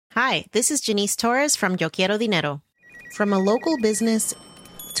Hi, this is Janice Torres from Yo Quiero Dinero. From a local business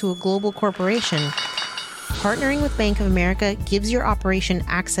to a global corporation, partnering with Bank of America gives your operation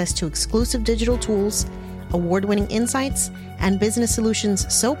access to exclusive digital tools, award-winning insights, and business solutions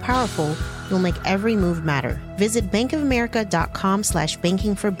so powerful you'll make every move matter. Visit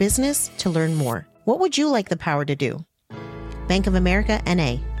bankofamerica.com/bankingforbusiness to learn more. What would you like the power to do? Bank of America,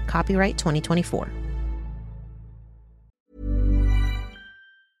 N.A., copyright 2024.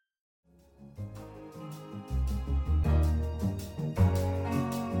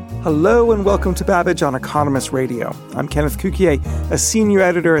 Hello and welcome to Babbage on Economist Radio. I'm Kenneth Cukier, a senior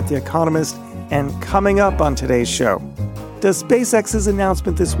editor at The Economist, and coming up on today's show, does SpaceX's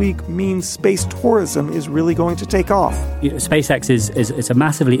announcement this week mean space tourism is really going to take off? SpaceX is a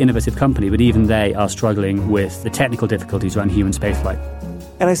massively innovative company, but even they are struggling with the technical difficulties around human spaceflight.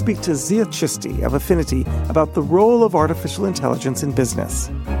 And I speak to Zia Chisti of Affinity about the role of artificial intelligence in business.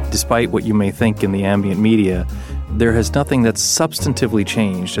 Despite what you may think in the ambient media, there has nothing that's substantively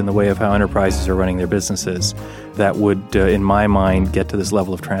changed in the way of how enterprises are running their businesses that would, in my mind, get to this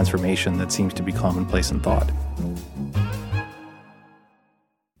level of transformation that seems to be commonplace in thought.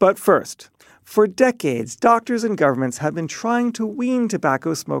 But first, for decades, doctors and governments have been trying to wean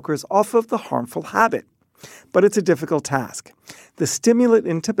tobacco smokers off of the harmful habit. But it's a difficult task. The stimulant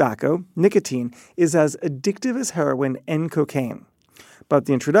in tobacco, nicotine, is as addictive as heroin and cocaine. But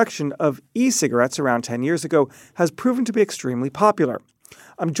the introduction of e-cigarettes around 10 years ago has proven to be extremely popular.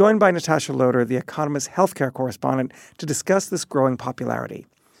 I'm joined by Natasha Loder, The Economist healthcare correspondent, to discuss this growing popularity.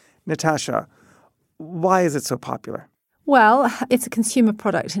 Natasha, why is it so popular? Well, it's a consumer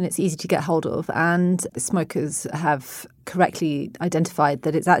product and it's easy to get hold of, and smokers have correctly identified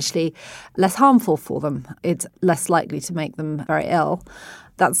that it's actually less harmful for them. It's less likely to make them very ill.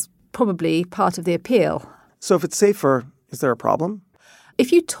 That's probably part of the appeal. So if it's safer, is there a problem?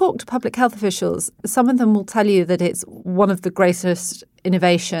 If you talk to public health officials, some of them will tell you that it's one of the greatest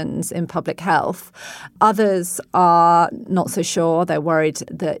innovations in public health. Others are not so sure. They're worried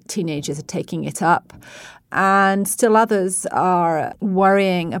that teenagers are taking it up. And still others are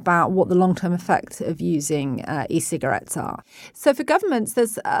worrying about what the long-term effects of using e-cigarettes are. So for governments,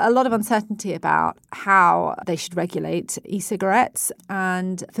 there's a lot of uncertainty about how they should regulate e-cigarettes.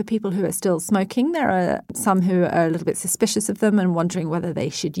 And for people who are still smoking, there are some who are a little bit suspicious of them and wondering whether they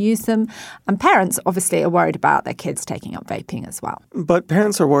should use them. And parents obviously are worried about their kids taking up vaping as well. But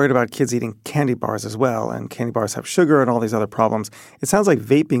parents are worried about kids eating candy bars as well. And candy bars have sugar and all these other problems. It sounds like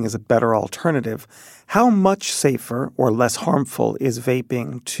vaping is a better alternative. How much safer or less harmful is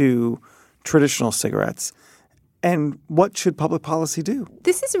vaping to traditional cigarettes? And what should public policy do?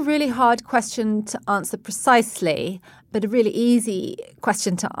 This is a really hard question to answer precisely, but a really easy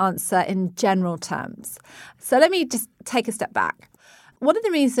question to answer in general terms. So let me just take a step back. One of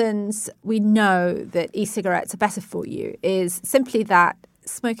the reasons we know that e-cigarettes are better for you is simply that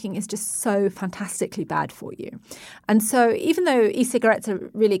smoking is just so fantastically bad for you. And so even though e-cigarettes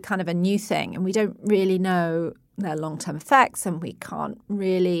are really kind of a new thing and we don't really know their long-term effects and we can't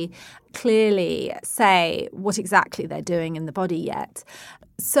really clearly say what exactly they're doing in the body yet.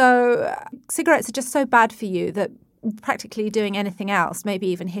 So cigarettes are just so bad for you that practically doing anything else, maybe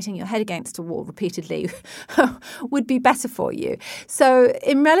even hitting your head against a wall repeatedly, would be better for you. So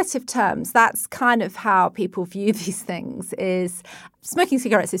in relative terms, that's kind of how people view these things is smoking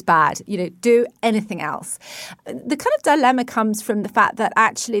cigarettes is bad, do anything else. The kind of dilemma comes from the fact that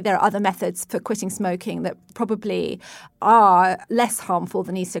actually there are other methods for quitting smoking that probably are less harmful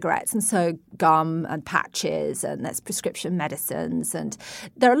than e-cigarettes. And so gum and patches and there's prescription medicines. And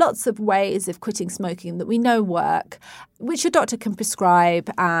there are lots of ways of quitting smoking that we know work, which your doctor can prescribe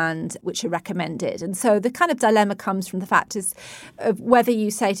and which are recommended. And so the kind of dilemma comes from the fact of whether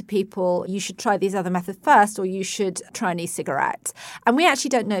you say to people, you should try these other methods first or you should try an e-cigarette. And we actually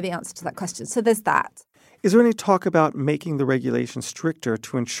don't know the answer to that question. So there's that. Is there any talk about making the regulations stricter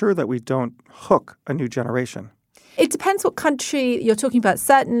to ensure that we don't hook a new generation? It depends what country you're talking about.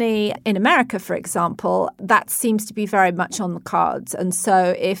 Certainly in America, for example, that seems to be very much on the cards. And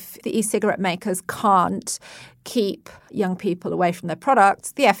so if the e-cigarette makers can't keep young people away from their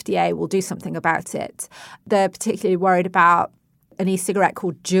products, the FDA will do something about it. They're particularly worried about an e-cigarette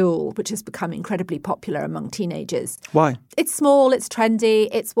called Juul, which has become incredibly popular among teenagers. Why? It's small, it's trendy,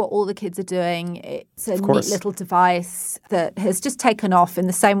 it's what all the kids are doing. It's a neat little device that has just taken off in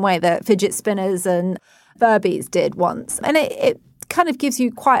the same way that fidget spinners and Furbies did once. And it kind of gives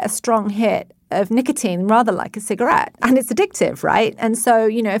you quite a strong hit of nicotine, rather like a cigarette. And it's addictive, right? And so,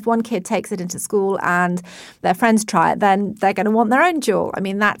 if one kid takes it into school and their friends try it, then they're going to want their own Juul. I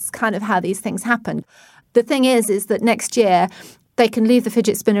mean, that's kind of how these things happen. The thing is that next year, they can leave the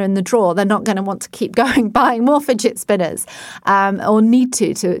fidget spinner in the drawer. They're not going to want to keep buying more fidget spinners or need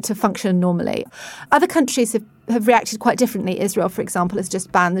to function normally. Other countries have reacted quite differently. Israel, for example, has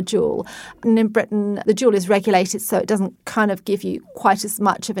just banned the Juul. And in Britain, the Juul is regulated, so it doesn't kind of give you quite as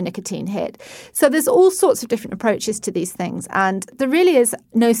much of a nicotine hit. So there's all sorts of different approaches to these things. And there really is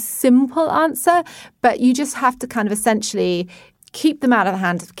no simple answer, but you just have to kind of essentially keep them out of the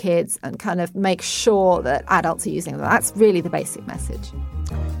hands of kids and kind of make sure that adults are using them. That's really the basic message.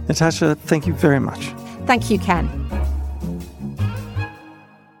 Natasha, thank you very much. Thank you, Ken.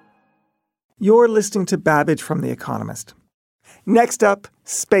 You're listening to Babbage from The Economist. Next up,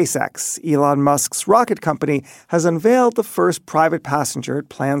 SpaceX, Elon Musk's rocket company, has unveiled the first private passenger it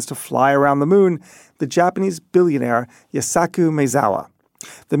plans to fly around the moon, the Japanese billionaire Yusaku Maezawa.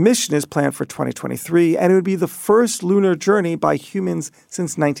 The mission is planned for 2023, and it would be the first lunar journey by humans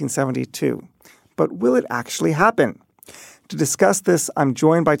since 1972. But will it actually happen? To discuss this, I'm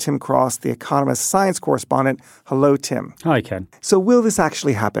joined by Tim Cross, The Economist science correspondent. Hello, Tim. Hi, Ken. So will this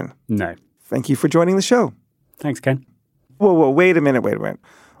actually happen? No. Thank you for joining the show. Thanks, Ken. Whoa, wait a minute.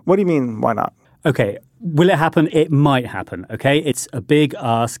 What do you mean, why not? Okay, will it happen? It might happen, okay? It's a big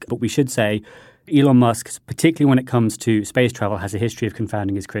ask, but we should say Elon Musk, particularly when it comes to space travel, has a history of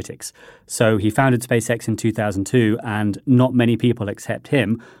confounding his critics. So he founded SpaceX in 2002, and not many people except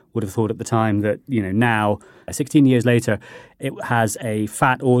him would have thought at the time that, now, 16 years later, it has a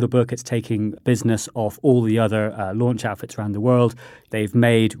fat order book. It's taking business off all the other launch outfits around the world. They've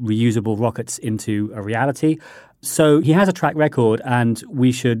made reusable rockets into a reality. So he has a track record, and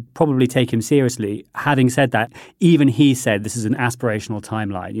we should probably take him seriously. Having said that, even he said this is an aspirational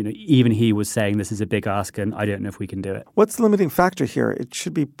timeline. Even he was saying this is a big ask, and I don't know if we can do it. What's the limiting factor here? It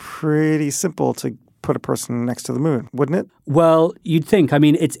should be pretty simple to put a person next to the moon, wouldn't it? Well, you'd think.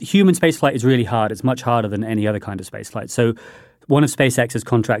 Human spaceflight is really hard. It's much harder than any other kind of spaceflight. So one of SpaceX's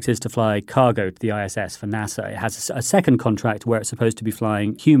contracts is to fly cargo to the ISS for NASA. It has a second contract where it's supposed to be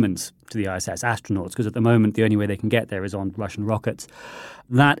flying humans to the ISS, astronauts, because at the moment the only way they can get there is on Russian rockets.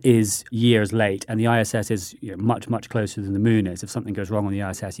 That is years late, and the ISS is much, much closer than the moon is. If something goes wrong on the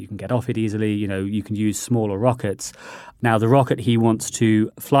ISS, you can get off it easily. You can use smaller rockets. Now, the rocket he wants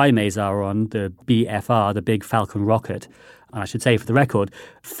to fly Maezawa on, the BFR, the Big Falcon rocket, and I should say for the record,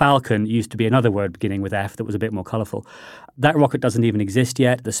 Falcon used to be another word beginning with F that was a bit more colourful. That rocket doesn't even exist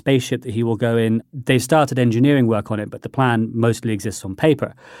yet. The spaceship that he will go in, they've started engineering work on it, but the plan mostly exists on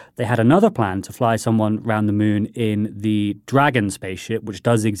paper. They had another plan to fly someone around the moon in the Dragon spaceship, which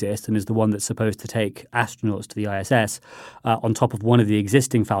does exist and is the one that's supposed to take astronauts to the ISS, on top of one of the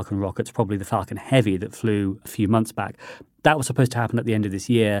existing Falcon rockets, probably the Falcon Heavy that flew a few months back. That was supposed to happen at the end of this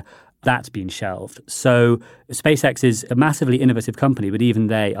year. That's been shelved. So SpaceX is a massively innovative company, but even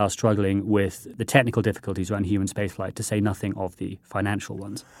they are struggling with the technical difficulties around human spaceflight, to say nothing of the financial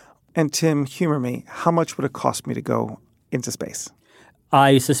ones. And Tim, humor me, how much would it cost me to go into space?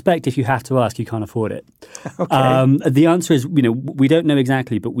 I suspect if you have to ask, you can't afford it. Okay. The answer is, we don't know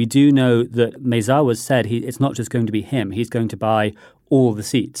exactly, but we do know that Maezawa said it's not just going to be him. He's going to buy all the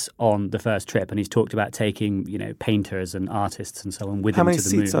seats on the first trip, and he's talked about taking, painters and artists and so on with him to the moon.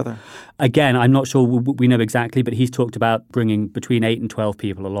 How many seats are there? Again, I'm not sure we know exactly, but he's talked about bringing between 8 and 12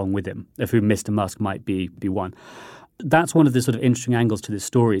 people along with him, of whom Mr. Musk might be one. That's one of the sort of interesting angles to this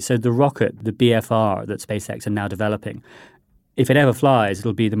story. So the rocket, the BFR that SpaceX are now developing, if it ever flies,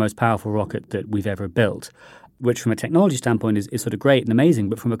 it'll be the most powerful rocket that we've ever built, which from a technology standpoint is sort of great and amazing.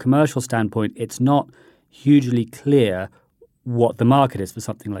 But from a commercial standpoint, it's not hugely clear what the market is for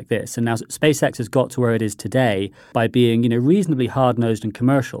something like this. And now SpaceX has got to where it is today by being, reasonably hard-nosed and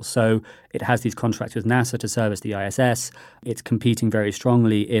commercial. So it has these contracts with NASA to service the ISS. It's competing very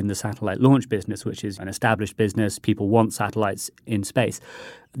strongly in the satellite launch business, which is an established business. People want satellites in space.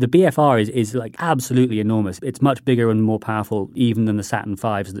 The BFR is like absolutely enormous. It's much bigger and more powerful even than the Saturn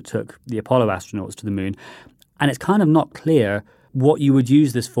V's that took the Apollo astronauts to the moon. And it's kind of not clear what you would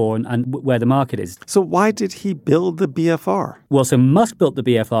use this for and where the market is. So why did he build the BFR? Well, so Musk built the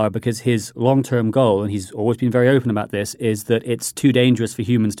BFR because his long-term goal, and he's always been very open about this, is that it's too dangerous for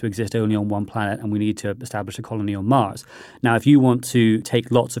humans to exist only on one planet, and we need to establish a colony on Mars. Now, if you want to take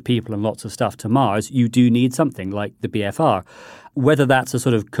lots of people and lots of stuff to Mars, you do need something like the BFR. Whether that's a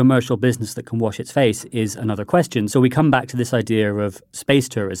sort of commercial business that can wash its face is another question. So we come back to this idea of space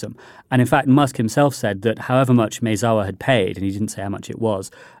tourism. And in fact, Musk himself said that however much Maezawa had paid, and he didn't say how much it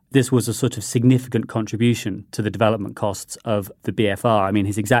was, this was a sort of significant contribution to the development costs of the BFR. I mean,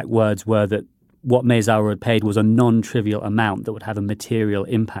 his exact words were that what Maezawa had paid was a non-trivial amount that would have a material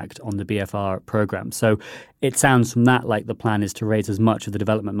impact on the BFR program. So It sounds from that like the plan is to raise as much of the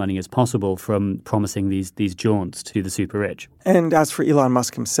development money as possible from promising these jaunts to the super rich. And as for Elon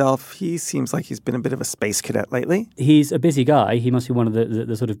Musk himself, he seems like he's been a bit of a space cadet lately. He's a busy guy. He must be one of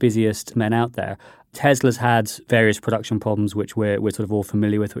the sort of busiest men out there. Tesla's had various production problems, which we're sort of all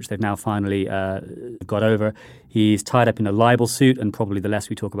familiar with, which they've now finally got over. He's tied up in a libel suit, and probably the less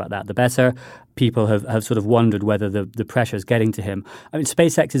we talk about that, the better. People have sort of wondered whether the pressure is getting to him. I mean,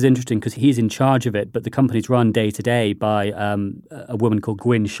 SpaceX is interesting because he's in charge of it, but the company's run day to day by a woman called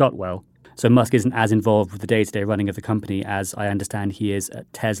Gwynne Shotwell. So Musk isn't as involved with the day-to-day running of the company as I understand he is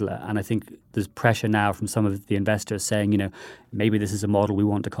at Tesla. And I think there's pressure now from some of the investors saying, maybe this is a model we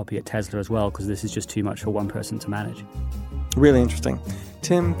want to copy at Tesla as well, because this is just too much for one person to manage. Really interesting.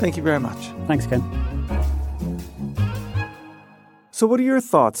 Tim, thank you very much. Thanks, Ken. So what are your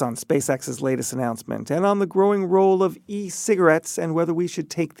thoughts on SpaceX's latest announcement and on the growing role of e-cigarettes and whether we should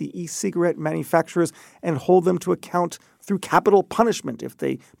take the e-cigarette manufacturers and hold them to account through capital punishment if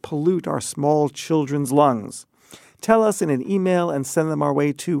they pollute our small children's lungs? Tell us in an email and send them our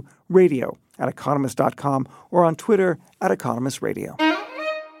way to radio@economist.com or on Twitter @EconomistRadio.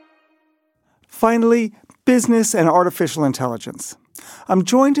 Finally, business and artificial intelligence. I'm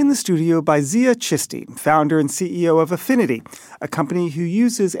joined in the studio by Zia Chisti, founder and CEO of Affinity, a company who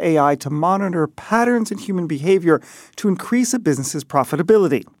uses AI to monitor patterns in human behavior to increase a business's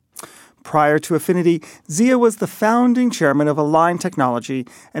profitability. Prior to Affinity, Zia was the founding chairman of Align Technology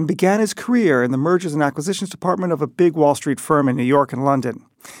and began his career in the mergers and acquisitions department of a big Wall Street firm in New York and London.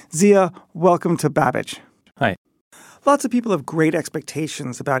 Zia, welcome to Babbage. Hi. Lots of people have great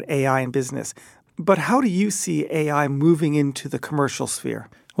expectations about AI in business. But how do you see AI moving into the commercial sphere?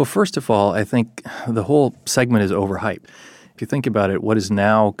 Well, first of all, I think the whole segment is overhyped. If you think about it, what is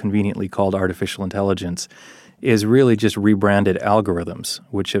now conveniently called artificial intelligence is really just rebranded algorithms,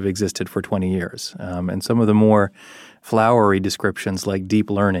 which have existed for 20 years. And some of the more flowery descriptions like deep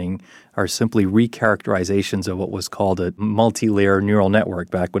learning are simply recharacterizations of what was called a multi-layer neural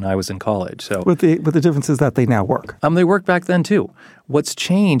network back when I was in college. So, With the difference is that they now work. They worked back then too. What's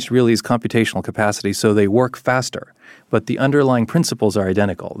changed really is computational capacity, so they work faster. But the underlying principles are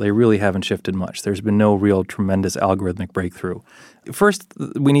identical. They really haven't shifted much. There's been no real tremendous algorithmic breakthrough. First,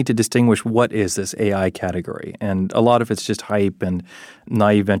 we need to distinguish what is this AI category. And a lot of it's just hype and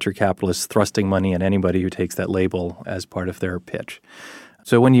naive venture capitalists thrusting money at anybody who takes that label as part of their pitch.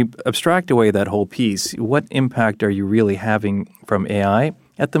 So when you abstract away that whole piece, what impact are you really having from AI?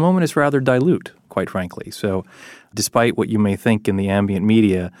 At the moment, it's rather dilute, quite frankly. So despite what you may think in the ambient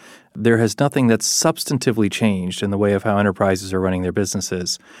media, there has nothing that's substantively changed in the way of how enterprises are running their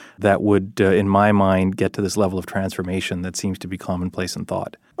businesses that would, in my mind, get to this level of transformation that seems to be commonplace in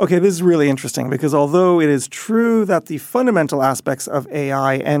thought. Okay, this is really interesting because although it is true that the fundamental aspects of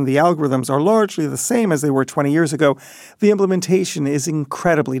AI and the algorithms are largely the same as they were 20 years ago, the implementation is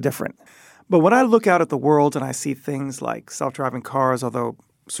incredibly different. But when I look out at the world and I see things like self-driving cars, although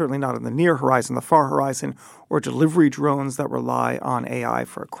certainly not in the near horizon, the far horizon, or delivery drones that rely on AI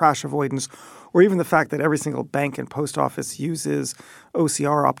for crash avoidance, or even the fact that every single bank and post office uses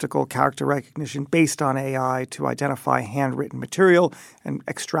OCR, optical character recognition, based on AI to identify handwritten material and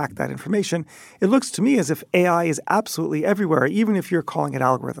extract that information, it looks to me as if AI is absolutely everywhere, even if you're calling it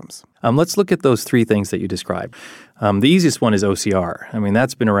algorithms. Let's look at those three things that you described. The easiest one is OCR.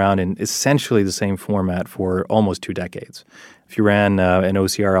 That's been around in essentially the same format for almost 2 decades. If you ran an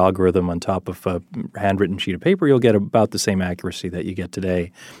OCR algorithm on top of a handwritten sheet of paper, you'll get about the same accuracy that you get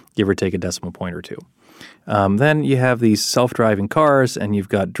today, give or take a decimal point or two. Then you have these self-driving cars and you've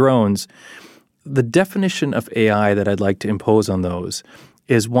got drones. The definition of AI that I'd like to impose on those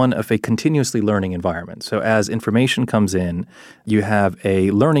is one of a continuously learning environment. So as information comes in, you have a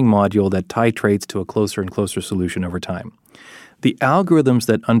learning module that titrates to a closer and closer solution over time. The algorithms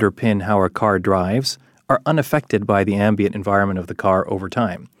that underpin how a car drives are unaffected by the ambient environment of the car over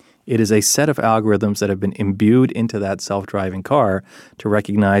time. It is a set of algorithms that have been imbued into that self-driving car to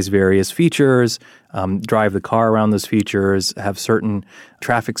recognize various features, drive the car around those features, have certain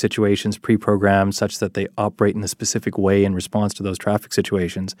traffic situations pre-programmed such that they operate in a specific way in response to those traffic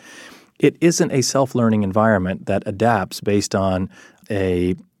situations. It isn't a self-learning environment that adapts based on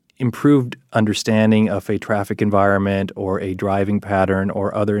a improved understanding of a traffic environment or a driving pattern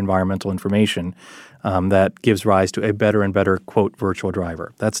or other environmental information that gives rise to a better and better, quote, virtual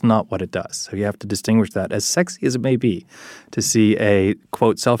driver. That's not what it does. So you have to distinguish that. As sexy as it may be to see a,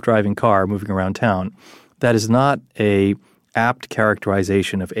 quote, self-driving car moving around town, that is not a apt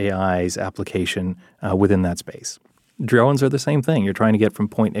characterization of AI's application within that space. Drones are the same thing. You're trying to get from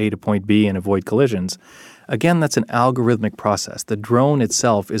point A to point B and avoid collisions. Again, that's an algorithmic process. The drone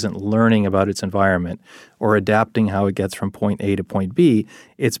itself isn't learning about its environment or adapting how it gets from point A to point B.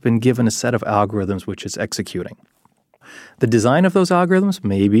 It's been given a set of algorithms which it's executing. The design of those algorithms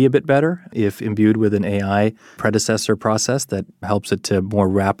may be a bit better if imbued with an AI predecessor process that helps it to more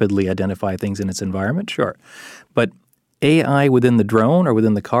rapidly identify things in its environment, sure. But AI within the drone or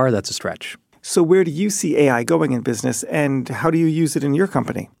within the car, that's a stretch. So where do you see AI going in business, and how do you use it in your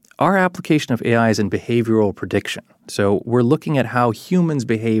company? Our application of AI is in behavioral prediction. So we're looking at how humans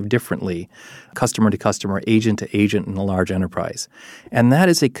behave differently, customer to customer, agent to agent in a large enterprise. And that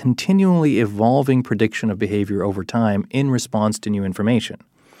is a continually evolving prediction of behavior over time in response to new information.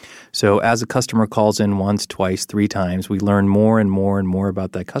 So as a customer calls in once, twice, 3 times, we learn more and more and more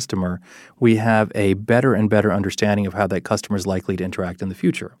about that customer. We have a better and better understanding of how that customer is likely to interact in the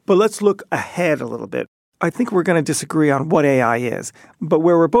future. But let's look ahead a little bit. I think we're going to disagree on what AI is, but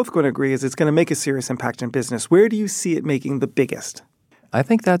where we're both going to agree is it's going to make a serious impact in business. Where do you see it making the biggest? I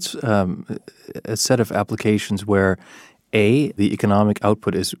think that's a set of applications where A, the economic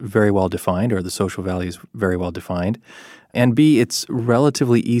output is very well defined, or the social value is very well defined, and B, it's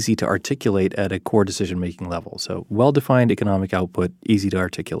relatively easy to articulate at a core decision-making level. So well-defined economic output, easy to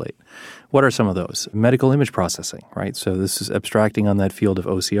articulate. What are some of those? Medical image processing, right? So this is abstracting on that field of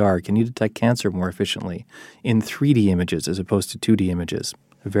OCR. Can you detect cancer more efficiently in 3D images as opposed to 2D images?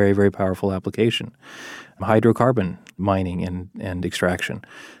 A very, very powerful application. Hydrocarbon mining and extraction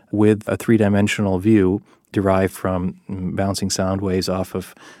with a 3-dimensional view derived from bouncing sound waves off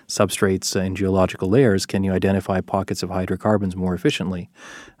of substrates in geological layers. Can you identify pockets of hydrocarbons more efficiently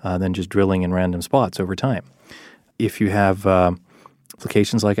than just drilling in random spots over time? If you have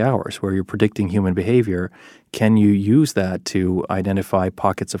applications like ours where you're predicting human behavior, can you use that to identify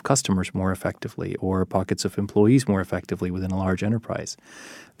pockets of customers more effectively or pockets of employees more effectively within a large enterprise?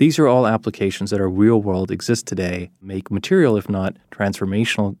 These are all applications that are real world, exist today, make material, if not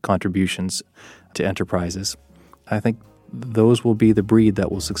transformational contributions to enterprises. I think those will be the breed that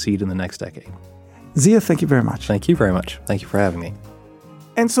will succeed in the next decade. Zia, thank you very much. Thank you very much. Thank you for having me.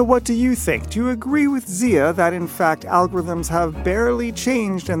 And so what do you think? Do you agree with Zia that, in fact, algorithms have barely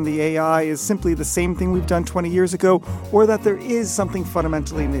changed and the AI is simply the same thing we've done 20 years ago, or that there is something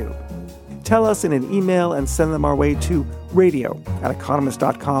fundamentally new? Tell us in an email and send them our way to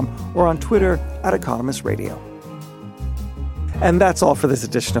radio@economist.com or on Twitter @economistradio. And that's all for this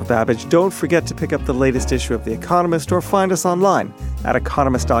edition of Babbage. Don't forget to pick up the latest issue of The Economist or find us online at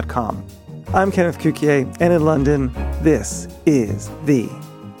economist.com. I'm Kenneth Cukier, and in London, this is The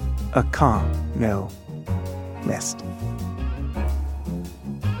Economist.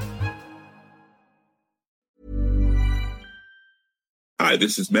 Hi,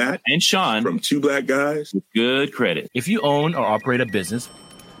 this is Matt and Sean from Two Black Guys with Good Credit. If you own or operate a business,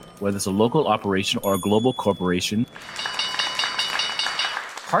 whether it's a local operation or a global corporation,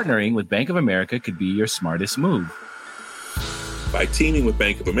 partnering with Bank of America could be your smartest move. By teaming with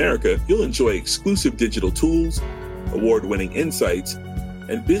Bank of America, you'll enjoy exclusive digital tools, award-winning insights,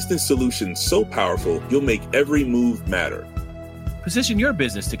 and business solutions so powerful you'll make every move matter. Position your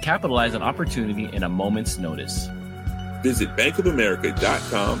business to capitalize on opportunity in a moment's notice. Visit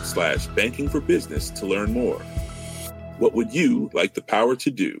bankofamerica.com/banking for business to learn more. What would you like the power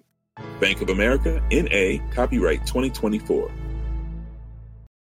to do? Bank of America, N.A., copyright 2024.